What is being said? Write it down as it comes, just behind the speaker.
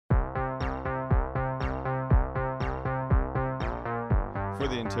For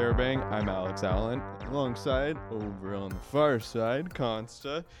the Interrobang, I'm Allan. Alongside, over on the far side,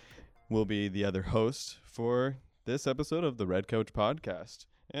 Consta will be the other host for this episode of the Red Couch Podcast.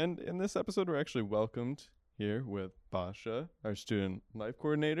 And in this episode, we're actually welcomed here with Basia, our student life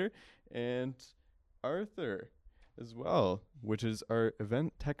coordinator, and Arthur as well, which is our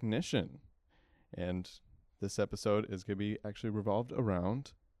event technician. And this episode is going to be actually revolved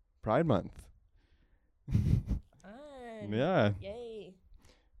around Pride Month. Fun. Yeah. Yay.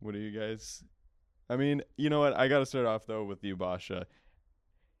 What do you guys... I mean, you know what? I got to start off, though, with you, Basia.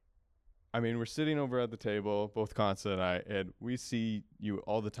 I mean, we're sitting over at the table, both Consta and I, and we see you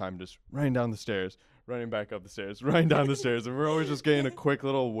all the time just running down the stairs, running back up the stairs, running down the stairs, and we're always just getting a quick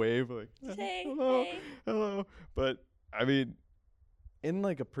little wave, like, Hey, hello, hey. hello. But, I mean, in,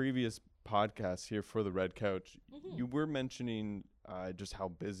 like, a previous podcast here for the Red Couch, you were mentioning just how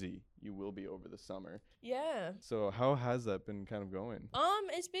busy you will be over the summer. Yeah. So how has that been kind of going?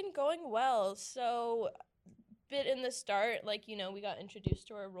 It's been going well. So bit in the start, like, you know, we got introduced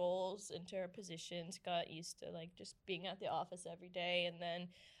to our roles, into our positions, got used to like just being at the office every day. And then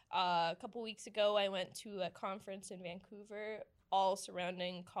a couple weeks ago, I went to a conference in Vancouver, all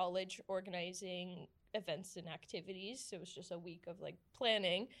surrounding college organizing events and activities. So it was just a week of like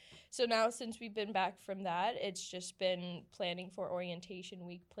planning. So now since we've been back from that, it's just been planning for orientation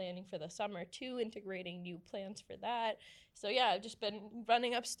week, planning for the summer too, integrating new plans for that. So yeah, I've just been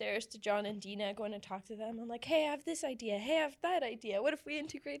running upstairs to John and Dina, going to talk to them. I'm like, hey, I have this idea. Hey, I have that idea. What if we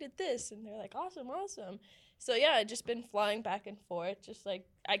integrated this? And they're like, awesome. So yeah, I've just been flying back and forth. Just like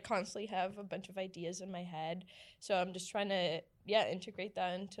I constantly have a bunch of ideas in my head. So I'm just trying to, integrate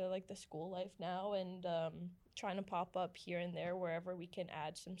that into like the school life now, and trying to pop up here and there wherever we can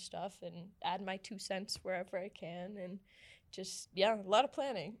add some stuff and add my 2 cents wherever I can. And just, a lot of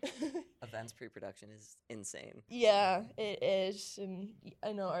planning. Events pre-production is insane. Yeah, it is. And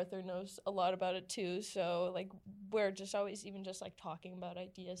I know Arthur knows a lot about it too. So like we're just always even just like talking about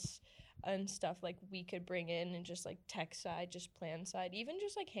ideas and stuff like we could bring in, and just like tech side, just plan side, even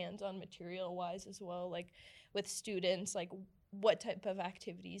just like hands-on material wise as well, like with students, like what type of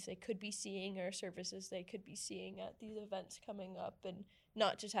activities they could be seeing or services they could be seeing at these events coming up, and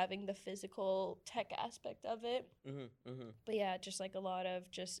not just having the physical tech aspect of it. But yeah, just like a lot of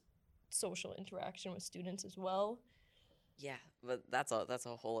just social interaction with students as well. Yeah, but that's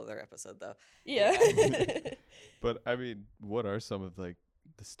a whole other episode though. Yeah. But I mean, what are some of like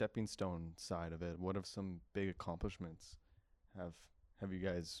the stepping stone side of it? What are some big accomplishments have you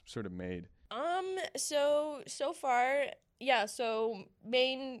guys sort of made? So far, so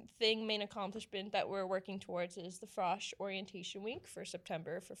main accomplishment that we're working towards is the Fanshawe orientation week for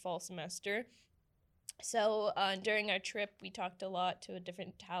September for fall semester. So during our trip, we talked a lot to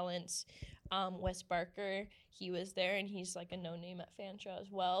different talents. Wes Barker, he was there, and he's like a no-name at Fanshawe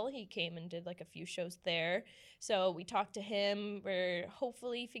as well. He came and did like a few shows there. So we talked to him. We're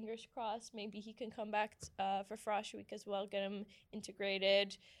hopefully, fingers crossed, maybe he can come back for Fanshawe week as well, get him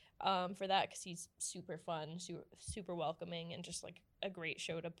integrated for that, because he's super fun, super welcoming, and just like a great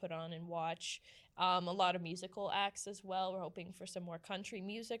show to put on and watch. A lot of musical acts as well. We're hoping for some more country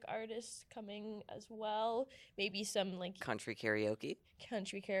music artists coming as well. Maybe some like Country karaoke.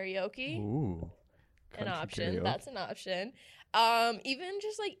 Ooh, an option. karaoke. That's an option. Even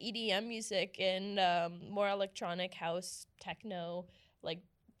just like EDM music and more electronic house, techno, like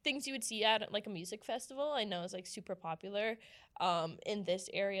things you would see at like a music festival. I know is like super popular in this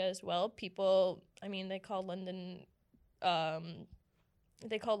area as well. People, I mean, they call London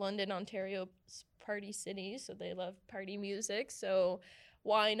Ontario's party city, so they love party music. So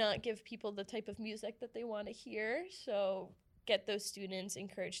why not give people the type of music that they want to hear? So get those students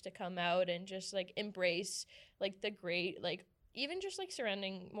encouraged to come out and just like embrace like the great, like even just like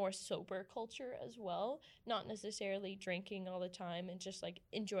surrounding more sober culture as well, not necessarily drinking all the time, and just like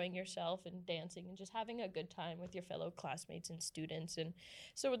enjoying yourself and dancing and just having a good time with your fellow classmates and students. And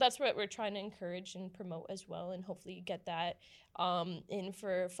so that's what we're trying to encourage and promote as well, and hopefully get that in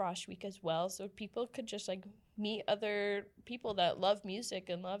for Frosh Week as well, so people could just like meet other people that love music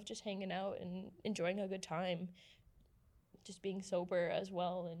and love just hanging out and enjoying a good time, just being sober as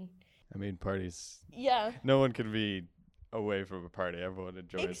well. And I mean, parties. Yeah. No one could be away from a party. Everyone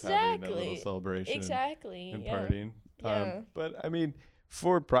enjoys having that little celebration and partying. But I mean,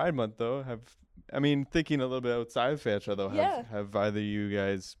 for Pride Month though, thinking a little bit outside of Fanshawe though, have either of you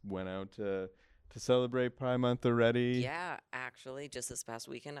guys went out to celebrate Pride Month already? Yeah, actually, just this past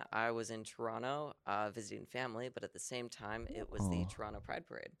weekend, I was in Toronto visiting family, but at the same time, it was the Toronto Pride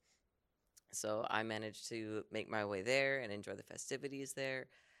Parade. So I managed to make my way there and enjoy the festivities there.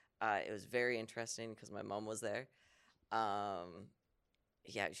 It was very interesting because my mom was there.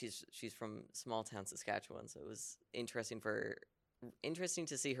 yeah, she's from small town Saskatchewan, so it was interesting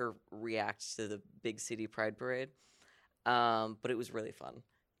to see her react to the big city pride parade. But it was really fun.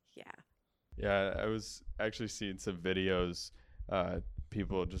 Yeah. Yeah, I was actually seeing some videos,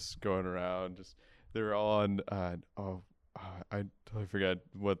 people just going around, just they were all on. I totally forget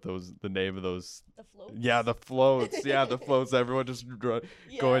what the name of those. The floats. Yeah, the floats. Yeah, the floats. Everyone just going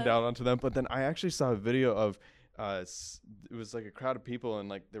Yeah. down onto them. But then I actually saw a video of, it was like a crowd of people and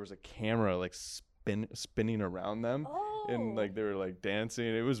like there was a camera like spinning around them, and Oh. like they were like dancing.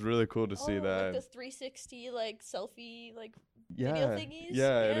 It was really cool to see Like that. the 360 like selfie like Yeah, video thingies.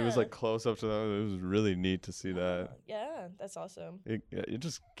 yeah, and it was like close up to them. It was really neat to see that. Yeah, that's awesome. It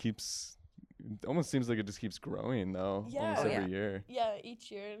just keeps, it almost seems like it just keeps growing though, Yeah. almost Oh, every yeah. year. Yeah, each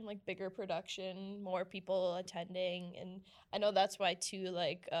year and like bigger production, more people attending, and I know that's why too.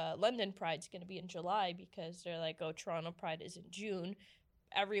 Like London Pride's gonna be in July because they're like, oh, Toronto Pride is in June.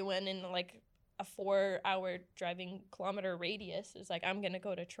 Everyone in like a 4-hour driving kilometer radius is like, I'm gonna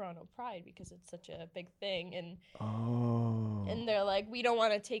go to Toronto Pride because it's such a big thing, and Oh, they're like, we don't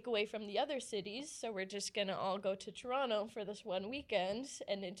want to take away from the other cities, so we're just gonna all go to Toronto for this one weekend,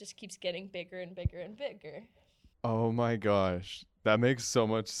 and it just keeps getting bigger and bigger and bigger. oh my gosh, that makes so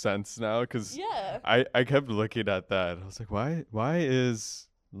much sense now because Yeah. I kept looking at that. I was like, why is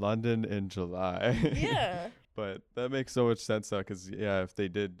London in July? Yeah. But that makes so much sense now because yeah, if they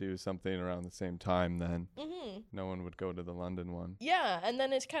did do something around the same time, then Mhm. no one would go to the London one. Yeah, and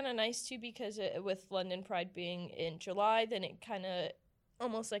then it's kind of nice too because with London Pride being in July, then it kind of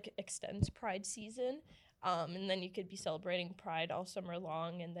almost like extends Pride season. And then you could be celebrating Pride all summer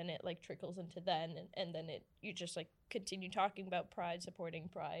long, and then it like trickles into then, and then you just like continue talking about Pride, supporting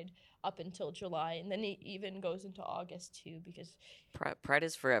Pride up until July, and then it even goes into August too because Pride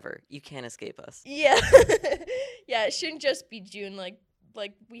is forever. You can't escape us. yeah, yeah, it shouldn't just be June. Like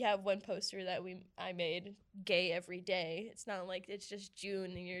we have one poster that I made, gay every day. It's not like it's just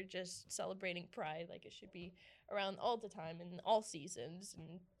June and you're just celebrating Pride. Like it should be around all the time and all seasons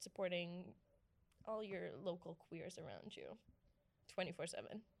and supporting all your local queers around you,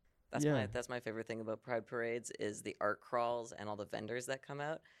 24/7. Yeah. That's my favorite thing about Pride parades is the art crawls and all the vendors that come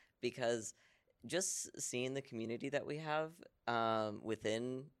out, because just seeing the community that we have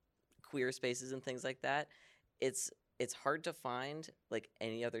within queer spaces and things like that, it's it's hard to find like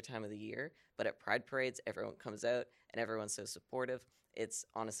any other time of the year. But at Pride parades, everyone comes out and everyone's so supportive. It's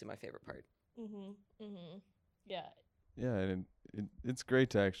honestly my favorite part. Mhm. Mhm. Yeah. Yeah, and it's great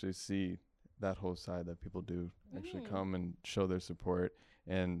to actually see that whole side that people do actually Mhm. come and show their support.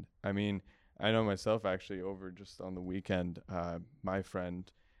 And I mean, I know myself actually over just on the weekend, my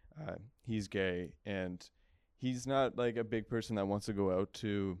friend, he's gay and he's not like a big person that wants to go out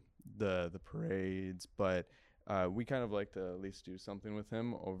to the parades, but we kind of like to at least do something with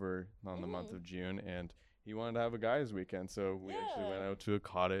him over on the month Mhm. of June, and he wanted to have a guys weekend, so we actually went Yeah. out to a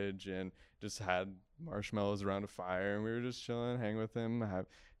cottage and just had marshmallows around a fire, and we were just chilling, hanging with him,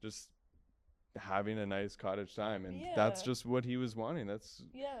 just having a nice cottage time, and that's Yeah. just what he was wanting.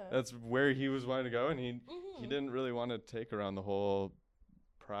 Yeah. That's where he was wanting to go, and he Mhm. didn't really want to take around the whole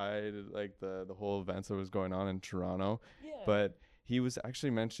pride, like the whole events that was going on in Toronto, Yeah. but he was actually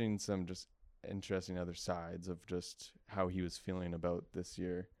mentioning some just interesting other sides of just how he was feeling about this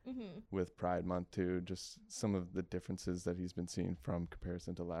year Mhm. with Pride Month too, just some of the differences that he's been seeing from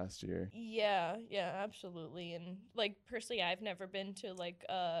comparison to last year. Yeah, yeah, absolutely. And like personally, I've never been to like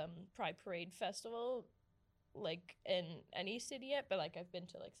Pride Parade Festival like in any city yet, but like I've been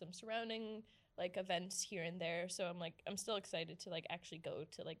to like some surrounding like events here and there. So I'm still excited to like actually go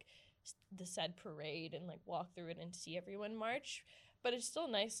to like the said parade and like walk through it and see everyone march. But it's still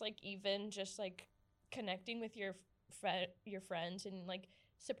nice like even just like connecting with your friends and like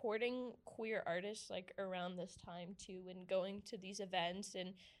supporting queer artists like around this time too, and going to these events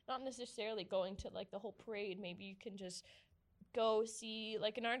and not necessarily going to like the whole parade. Maybe you can just go see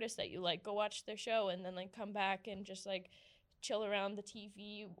like an artist that you like, go watch their show, and then like come back and just like chill around the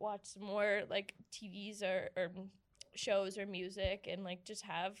TV, watch some more like TVs or shows or music, and like just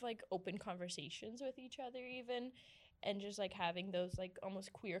have like open conversations with each other even, and just like having those like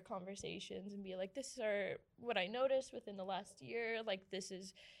almost queer conversations and be like, this is what I noticed within the last year, like this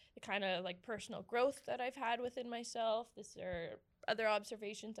is the kind of like personal growth that I've had within myself, this are other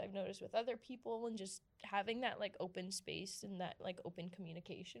observations I've noticed with other people, and just having that like open space and that like open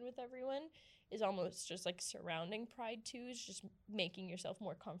communication with everyone is almost just like surrounding Pride too, is just making yourself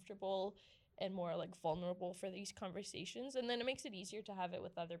more comfortable and more like vulnerable for these conversations, and then it makes it easier to have it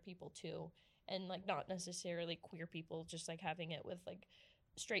with other people too, and like not necessarily queer people, just like having it with like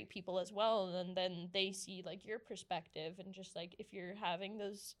straight people as well, and then they see like your perspective, and just like if you're having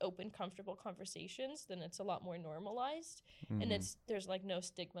those open, comfortable conversations, then it's a lot more normalized, and Mhm. there's like no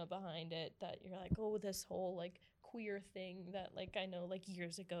stigma behind it that you're like, oh, this whole like queer thing that like I know like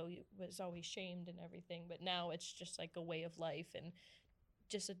years ago was always shamed and everything, but now it's just like a way of life and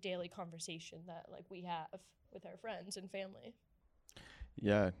just a daily conversation that like we have with our friends and family.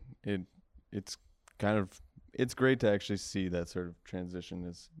 Yeah, it it's kind of it's great to actually see that sort of transition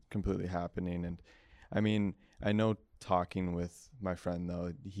is completely happening. And I mean, I know talking with my friend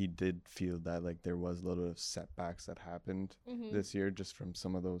though, he did feel that like there was a little bit of setbacks that happened Mm-hmm. this year just from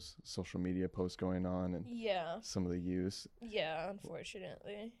some of those social media posts going on and Yeah. some of the use. Yeah,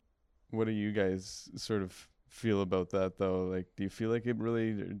 unfortunately. What do you guys sort of feel about that though? Like, do you feel like it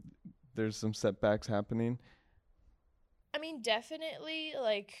really there's some setbacks happening? I mean, definitely,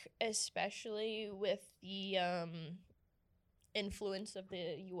 like, especially with the influence of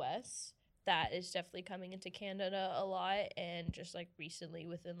the US, that is definitely coming into Canada a lot. And just like recently,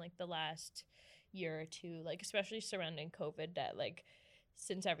 within like the last year or two, like, especially surrounding COVID, that like,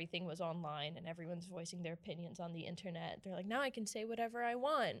 since everything was online and everyone's voicing their opinions on the internet, they're like, now I can say whatever I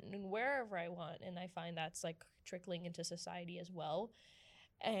want and wherever I want. And I find that's like trickling into society as well.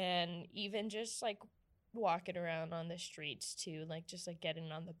 And even just like walking around on the streets too, like just like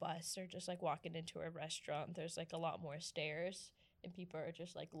getting on the bus or just like walking into a restaurant, there's like a lot more stares and people are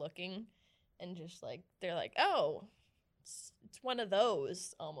just like looking and just like they're like, oh, it's one of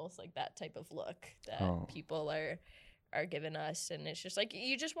those, almost like that type of look that Oh. people are giving us. And it's just like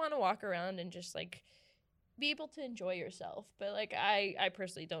you just want to walk around and just like be able to enjoy yourself. But like I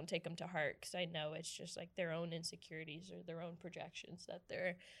personally don't take them to heart, because I know it's just like their own insecurities or their own projections that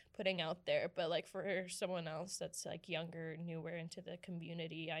they're putting out there. But like for someone else that's like younger, newer into the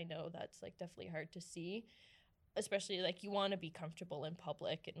community, I know that's like definitely hard to see, especially like you want to be comfortable in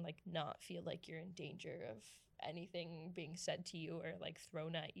public and like not feel like you're in danger of anything being said to you or like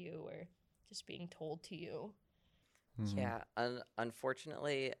thrown at you or just being told to you. Mhm. Yeah,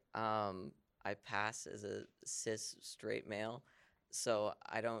 unfortunately, I pass as a cis straight male, so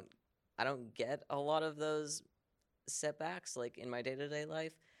I don't get a lot of those setbacks like in my day-to-day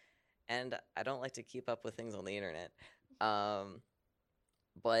life, and I don't like to keep up with things on the internet. Um,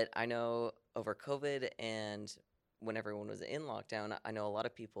 but I know over COVID and when everyone was in lockdown, I know a lot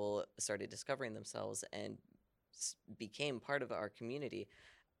of people started discovering themselves and became part of our community.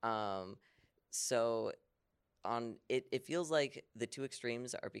 Um, so it feels like the two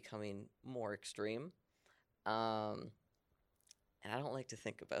extremes are becoming more extreme, um and I don't like to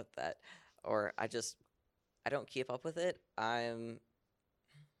think about that, or I don't keep up with it. I'm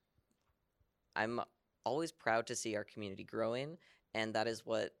always proud to see our community growing, and that is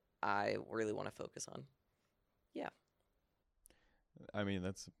what I really want to focus on. Yeah. I mean,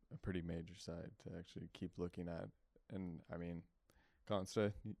 that's a pretty major side to actually keep looking at. And I mean,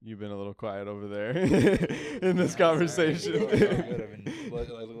 Consta, you've been a little quiet over there in this Yeah, conversation. No,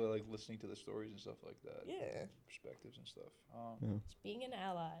 good. I've been like listening to the stories and stuff like that. Yeah. Perspectives and stuff. Yeah. It's being an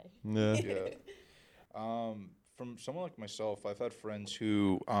ally. Yeah. Yeah. From someone like myself, I've had friends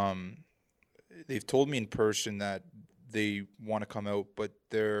who they've told me in person that they want to come out, but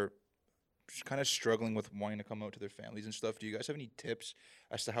they're kind of struggling with wanting to come out to their families and stuff. Do you guys have any tips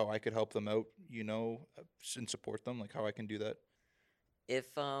as to how I could help them out, and support them, like how I can do that?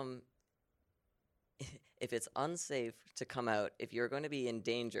 If if it's unsafe to come out, if you're going to be in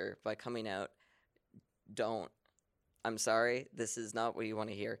danger by coming out, don't. I'm sorry, this is not what you want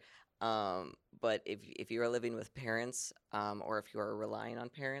to hear. But if you are living with parents, or if you are relying on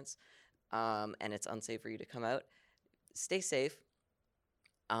parents, and it's unsafe for you to come out, stay safe,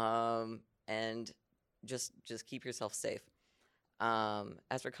 and just keep yourself safe.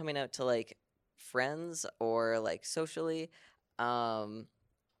 As for coming out to like friends or like socially, um,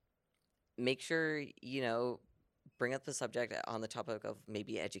 make sure bring up the subject on the topic of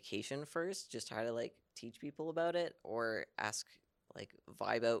maybe education first. Just try to like teach people about it, or ask like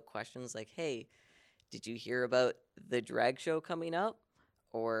vibe out questions like, "Hey, did you hear about the drag show coming up?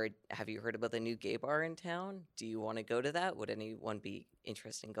 Or have you heard about the new gay bar in town? Do you want to go to that? Would anyone be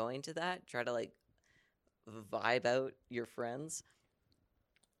interested in going to that?" Try to like vibe out your friends.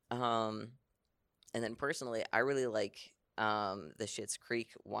 Um, and then personally, I really like the Schitt's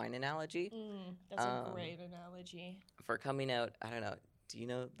Creek wine analogy That's a um, great analogy. for coming out. I don't know. Do you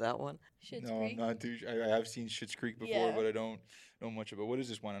know that one? Schitt's No, Creek. I'm not too. I have seen Schitt's Creek before, Yeah. but I don't know much about. What is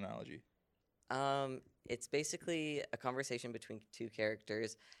this one analogy? It's basically a conversation between two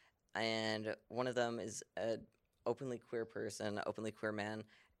characters, and one of them is a openly queer person, openly queer man,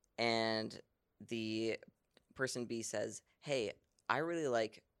 and the person B says, "Hey, I really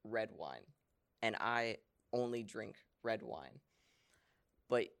like red wine, and I only drink red wine.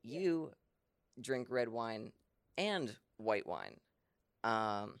 But you drink red wine and white wine.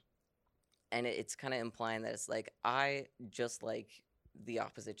 And it's kind of implying that it's like I just like the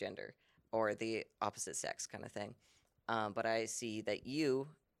opposite gender or the opposite sex kind of thing. But I see that you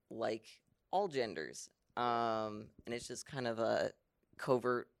like all genders. And it's just kind of a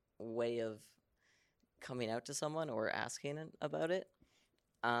covert way of coming out to someone or asking about it.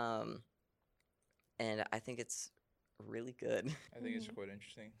 And I think it's really good. I think it's quite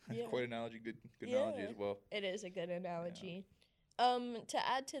interesting. Yeah. Quite analogy, good analogy as well. It is a good analogy. To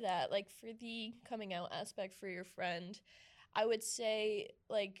add to that, like for the coming out aspect for your friend, I would say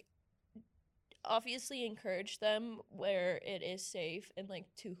like obviously encourage them where it is safe and like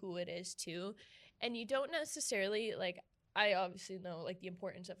to who it is too. And you don't necessarily like I obviously know like the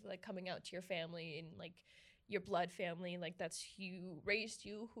importance of like coming out to your family and like your blood family, like that's who raised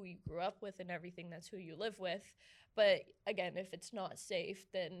you, who you grew up with and everything, that's who you live with. But again, if it's not safe,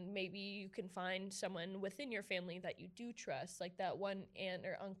 then maybe you can find someone within your family that you do trust, like that one aunt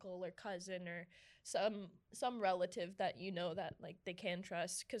or uncle or cousin or some relative that you know that like they can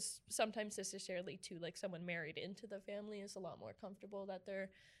trust, because sometimes necessarily too like someone married into the family is a lot more comfortable that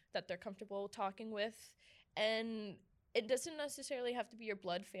they're comfortable talking with. And it doesn't necessarily have to be your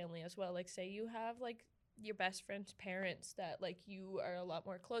blood family as well. Like say you have like your best friend's parents that like you are a lot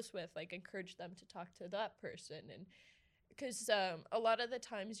more close with, like encourage them to talk to that person. And because a lot of the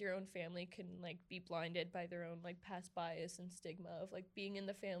times your own family can like be blinded by their own like past bias and stigma of like being in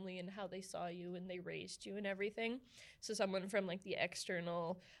the family and how they saw you and they raised you and everything. So someone from like the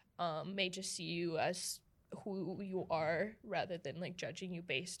external may just see you as who you are rather than like judging you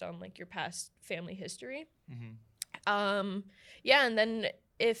based on like your past family history. Yeah, and then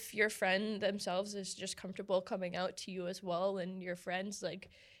if your friend themselves is just comfortable coming out to you as well, and your friends like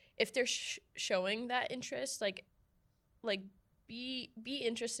if they're showing that interest, like be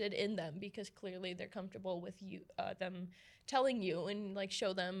interested in them, because clearly they're comfortable with you, them telling you, and like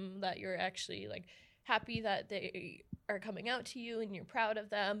show them that you're actually like happy that they are coming out to you and you're proud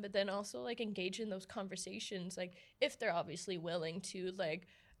of them. But then also like engage in those conversations, like if they're obviously willing to, like,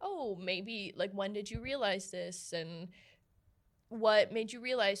 oh, maybe like when did you realize this, and what made you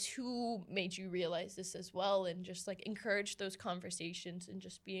realize, who made you realize this as well, and just like encourage those conversations and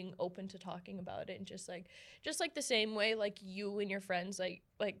just being open to talking about it. And just like the same way like you and your friends, like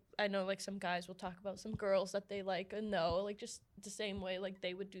I know like some guys will talk about some girls that they like and know, like just the same way like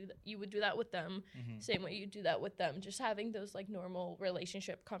they would do that, you would do that with them, same way you do that with them. Just having those like normal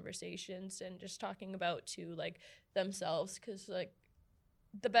relationship conversations and just talking about too like themselves, because like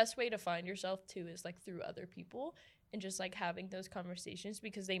the best way to find yourself too is like through other people, and just like having those conversations,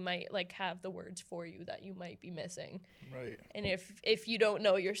 because they might like have the words for you that you might be missing. Right. And if you don't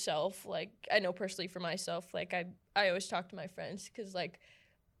know yourself, like I know personally for myself, like I always talk to my friends, because like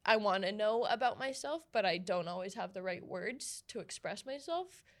I want to know about myself, but I don't always have the right words to express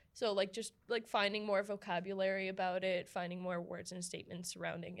myself. So like just like finding more vocabulary about it, finding more words and statements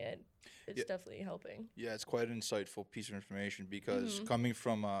surrounding it, it's definitely helping. Yeah, it's quite an insightful piece of information, because coming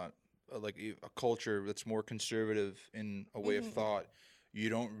from a culture that's more conservative in a way of thought, you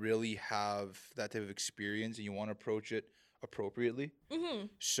don't really have that type of experience, and you want to approach it appropriately.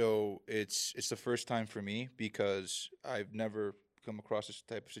 So it's the first time for me, because I've never come across this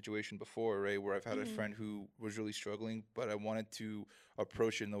type of situation before, right, where I've had a friend who was really struggling, but I wanted to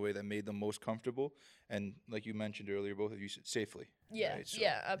approach it in the way that made them most comfortable, and like you mentioned earlier, both of you said safely. Yeah, right? So,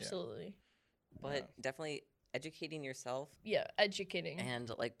 yeah, absolutely. But definitely educating yourself. Yeah, educating.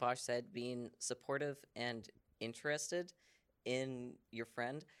 And like Bosch said, being supportive and interested in your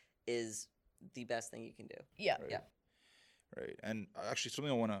friend is the best thing you can do. Yeah. Right. Yeah. Right. And actually,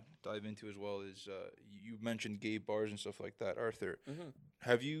 something I want to dive into as well is you mentioned gay bars and stuff like that, Arthur.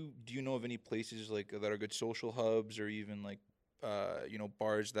 Do you know of any places like that are good social hubs, or even like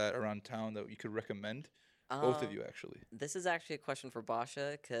bars that around town that you could recommend? Both of you, actually. This is actually a question for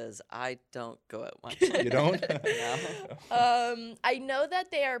Basha, because I don't go out much. You don't? No. I know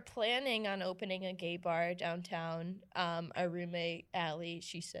that they are planning on opening a gay bar downtown. Our roommate Allie,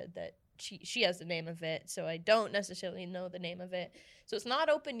 she said that she has the name of it, so I don't necessarily know the name of it. So it's not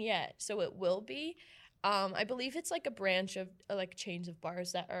open yet, so it will be. I believe it's like a branch of like chains of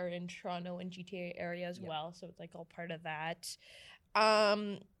bars that are in Toronto and GTA area as well, so it's like all part of that.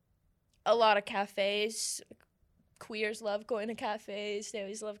 A lot of cafes. Queers love going to cafes. They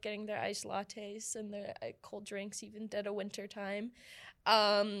always love getting their iced lattes and their cold drinks, even dead of winter time.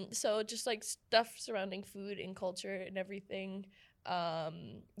 So just like stuff surrounding food and culture and everything.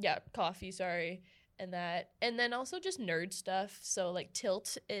 Coffee, sorry. and then also just nerd stuff. So like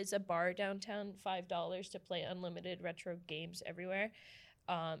Tilt is a bar downtown, $5 to play unlimited retro games everywhere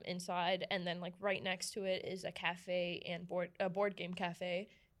inside, and then like right next to it is a cafe and a board game cafe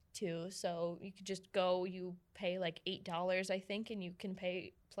too. So you could just go, you pay like $8 I think, and you can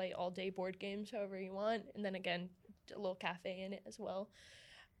play all day board games however you want, and then again a little cafe in it as well.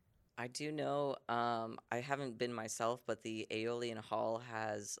 I do know, I haven't been myself, but the Aeolian Hall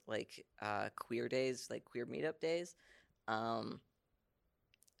has like queer days, like queer meetup days.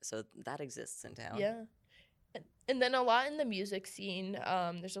 So that exists in town. Yeah. And then a lot in the music scene,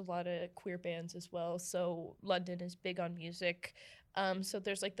 there's a lot of queer bands as well. So London is big on music. So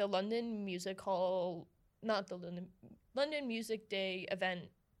there's like the London Music Hall, not the London Music Day event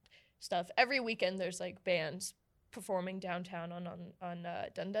stuff. Every weekend there's like bands performing downtown on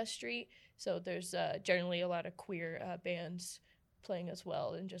Dundas Street. So there's generally a lot of queer bands playing as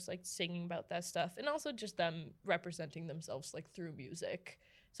well, and just like singing about that stuff, and also just them representing themselves like through music.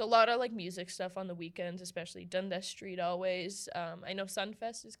 So a lot of like music stuff on the weekends, especially Dundas Street always. I know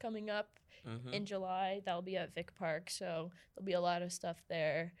Sunfest is coming up in July. That'll be at Vic Park, so there'll be a lot of stuff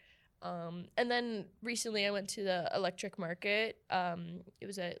there. And then recently I went to the Electric Market. It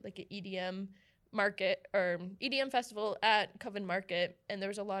was like an EDM market or EDM festival at Coven Market, and there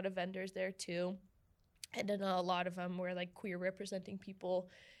was a lot of vendors there too. And then a lot of them were like queer representing people,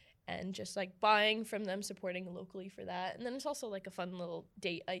 and just like buying from them, supporting locally for that. And then it's also like a fun little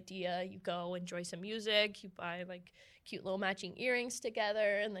date idea. You go enjoy some music, you buy like cute little matching earrings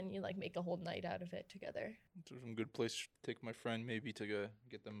together, and then you like make a whole night out of it together. It's a good place to take my friend maybe to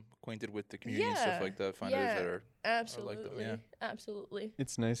get them acquainted with the community and stuff like that. Find others that are absolutely, like them, yeah. Absolutely.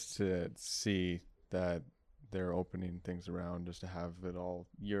 It's nice to see that they're opening things around just to have it all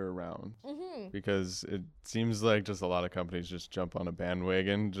year round, because it seems like just a lot of companies just jump on a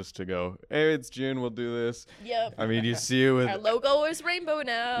bandwagon just to go, hey, it's June, we'll do this. Yep. I mean, you see it with our logo is rainbow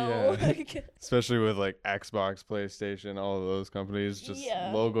now. Yeah. Especially with like Xbox, PlayStation, all of those companies, just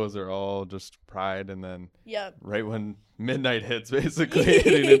logos are all just pride, and then right when midnight hits, basically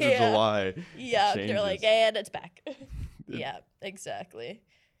heading into July, they're like, and it's back. Yeah, exactly.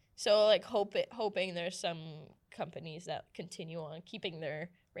 So like hoping there's some companies that continue on keeping their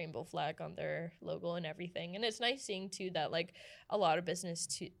rainbow flag on their logo and everything. And it's nice seeing too that like a lot of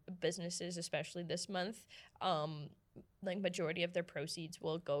businesses, especially this month, like majority of their proceeds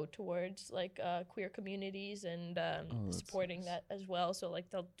will go towards like queer communities and supporting that as well. So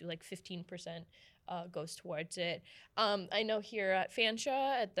like they'll do like 15% goes towards it. I know here at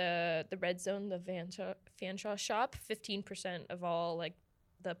Fanshawe, at the Red Zone, the Fanshawe shop, 15% of all like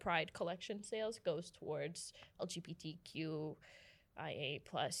the Pride collection sales goes towards LGBTQIA+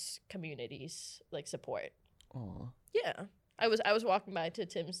 communities, like support. Aw. Yeah. I was walking by to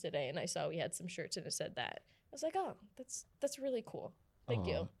Tim's today, and I saw we had some shirts and it said that. I was like, oh, that's really cool. Thank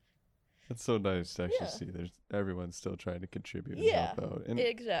you. It's so nice to actually see everyone's still trying to contribute and help out. And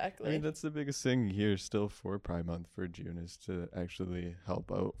exactly. I mean, that's the biggest thing here still for Pride Month for June, is to actually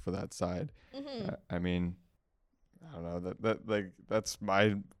help out for that side. I mean, I don't know, that's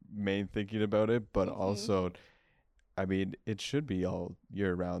my main thinking about it, but also, I mean, it should be all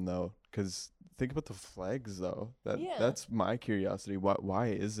year round though, because think about the flags though. That's my curiosity. Why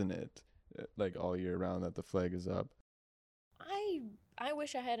isn't it like all year round that the flag is up? I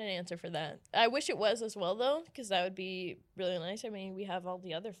wish I had an answer for that. I wish it was as well though, because that would be really nice. I mean, we have all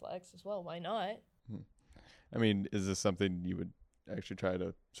the other flags as well. Why not? I mean, is this something you would actually try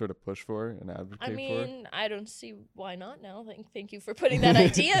to sort of push for and advocate for? I mean, I don't see why not now. Thank you for putting that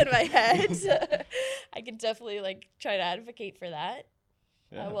idea in my head. I can definitely like try to advocate for that.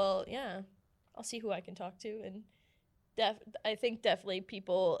 I'll see who I can talk to, and I think definitely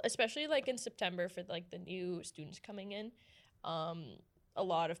people, especially like in September for like the new students coming in, a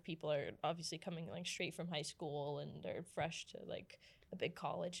lot of people are obviously coming like straight from high school, and they're fresh to like a big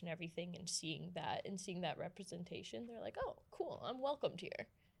college and everything, and seeing that representation, they're like, oh, cool, I'm welcomed here.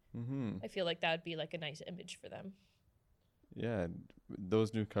 I feel like that would be like a nice image for them. Yeah,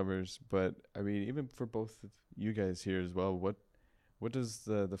 those newcomers, but I mean, even for both of you guys here as well, what does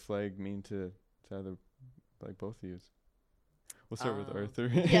the flag mean to either, like, both of you? We'll start with Arthur.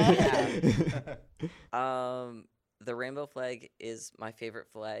 The rainbow flag is my favorite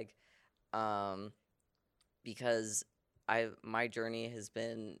flag, because my journey has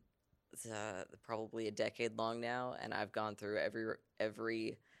been probably a decade long now, and I've gone through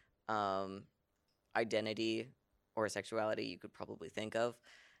every identity or sexuality you could probably think of,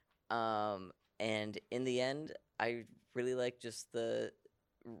 and in the end, I really like just the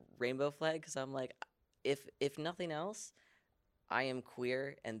rainbow flag, because I'm like, if nothing else, I am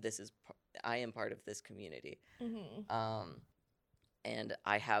queer, and I am part of this community. Mm-hmm. And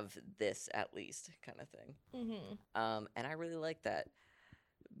I have this at least kind of thing. Mm-hmm. And I really like that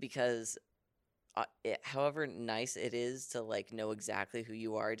because however nice it is to like know exactly who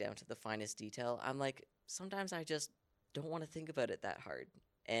you are down to the finest detail, I'm like, sometimes I just don't want to think about it that hard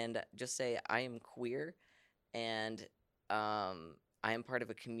and just say I am queer and I am part of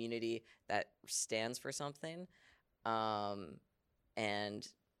a community that stands for something. And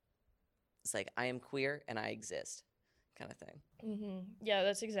it's like I am queer and I exist kind of thing. Mm-hmm. Yeah,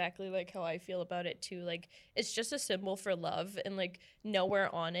 that's exactly like how I feel about it too. Like it's just a symbol for love, and like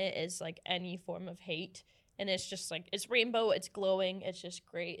nowhere on it is like any form of hate. And it's just like it's rainbow, it's glowing, it's just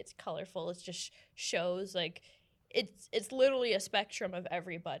great, it's colorful. It just shows like it's literally a spectrum of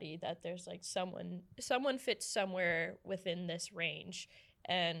everybody, that there's like someone fits somewhere within this range,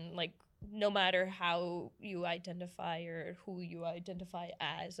 and like no matter how you identify or who you identify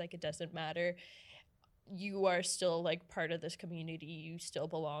as, like it doesn't matter, you are still like part of this community. You still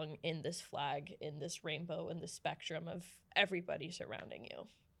belong in this flag, in this rainbow, in the spectrum of everybody surrounding you.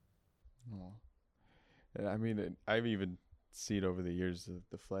 Oh. And I mean, I've even seen over the years that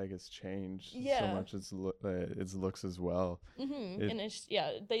the flag has changed so much. Its looks as well. Mm-hmm. And it's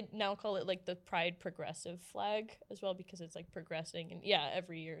they now call it like the Pride Progressive flag as well, because it's like progressing, and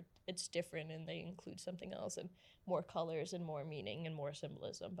every year it's different, and they include something else and more colors and more meaning and more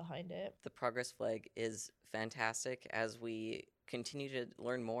symbolism behind it. The progress flag is fantastic as we continue to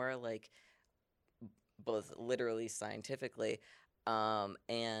learn more, like both literally scientifically,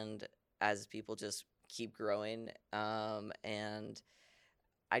 and as people just keep growing. And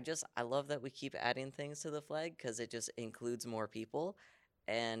I love that we keep adding things to the flag because it just includes more people.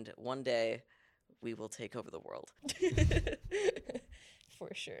 And one day we will take over the world. For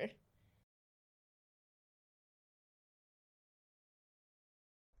sure.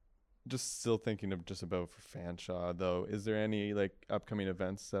 Just still thinking of just about for Fanshawe though. Is there any like upcoming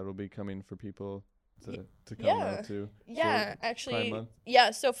events that will be coming for people to come out to? Yeah, for actually, Pride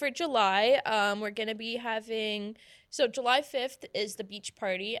Month? so for July, we're gonna be having, so July 5th is the beach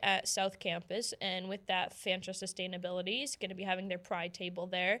party at South Campus, and with that, Fanshawe Sustainability is gonna be having their Pride table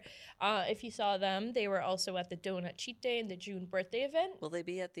there. If you saw them, they were also at the Donut Cheat Day and the June birthday event. Will they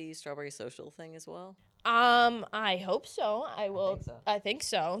be at the Strawberry Social thing as well? I hope so. I think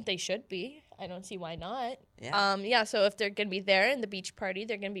so. so. They should be. I don't see why not. Yeah. So if they're gonna be there in the beach party,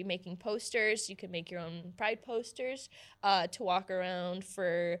 they're gonna be making posters. You can make your own Pride posters to walk around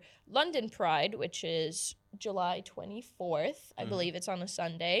for London Pride, which is July 24th. I believe it's on a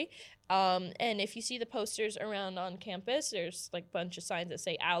Sunday. And if you see the posters around on campus, there's like a bunch of signs that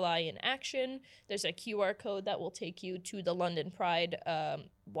say Ally in Action. There's a QR code that will take you to the London Pride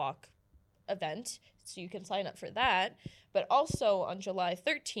walk event, so you can sign up for that. But also on July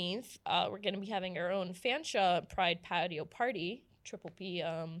 13th, we're going to be having our own Fanshawe Pride patio party, triple P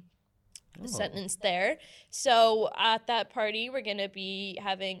sentence there. So at that party, we're going to be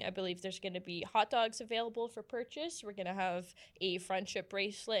having, I believe there's going to be hot dogs available for purchase. We're going to have a friendship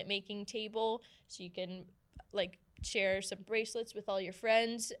bracelet making table, so you can like share some bracelets with all your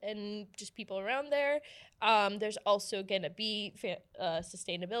friends and just people around there. There's also going to be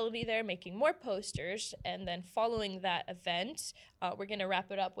sustainability there, making more posters. And then following that event, we're going to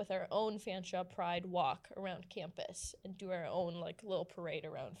wrap it up with our own Fanshawe Pride walk around campus and do our own like little parade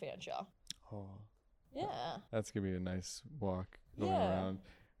around Fanshawe. Oh, Yeah. that's gonna be a nice walk going around.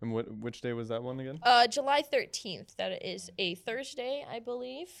 And which day was that one again? July 13th. That is a Thursday, I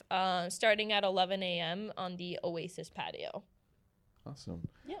believe, starting at 11 a.m. on the Oasis patio. Awesome.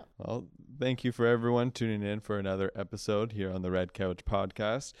 Yeah. Well, thank you for everyone tuning in for another episode here on the Red Couch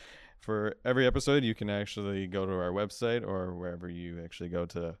Podcast. For every episode, you can actually go to our website or wherever you actually go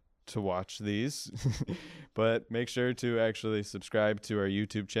to watch these. But make sure to actually subscribe to our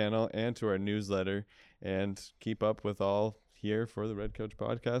YouTube channel and to our newsletter and keep up with all here for the Red Couch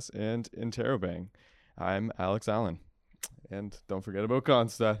Podcast and in Terabang. I'm Alex Allan. And don't forget about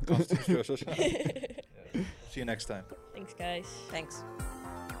Consta. See you next time. Thanks, guys. Thanks.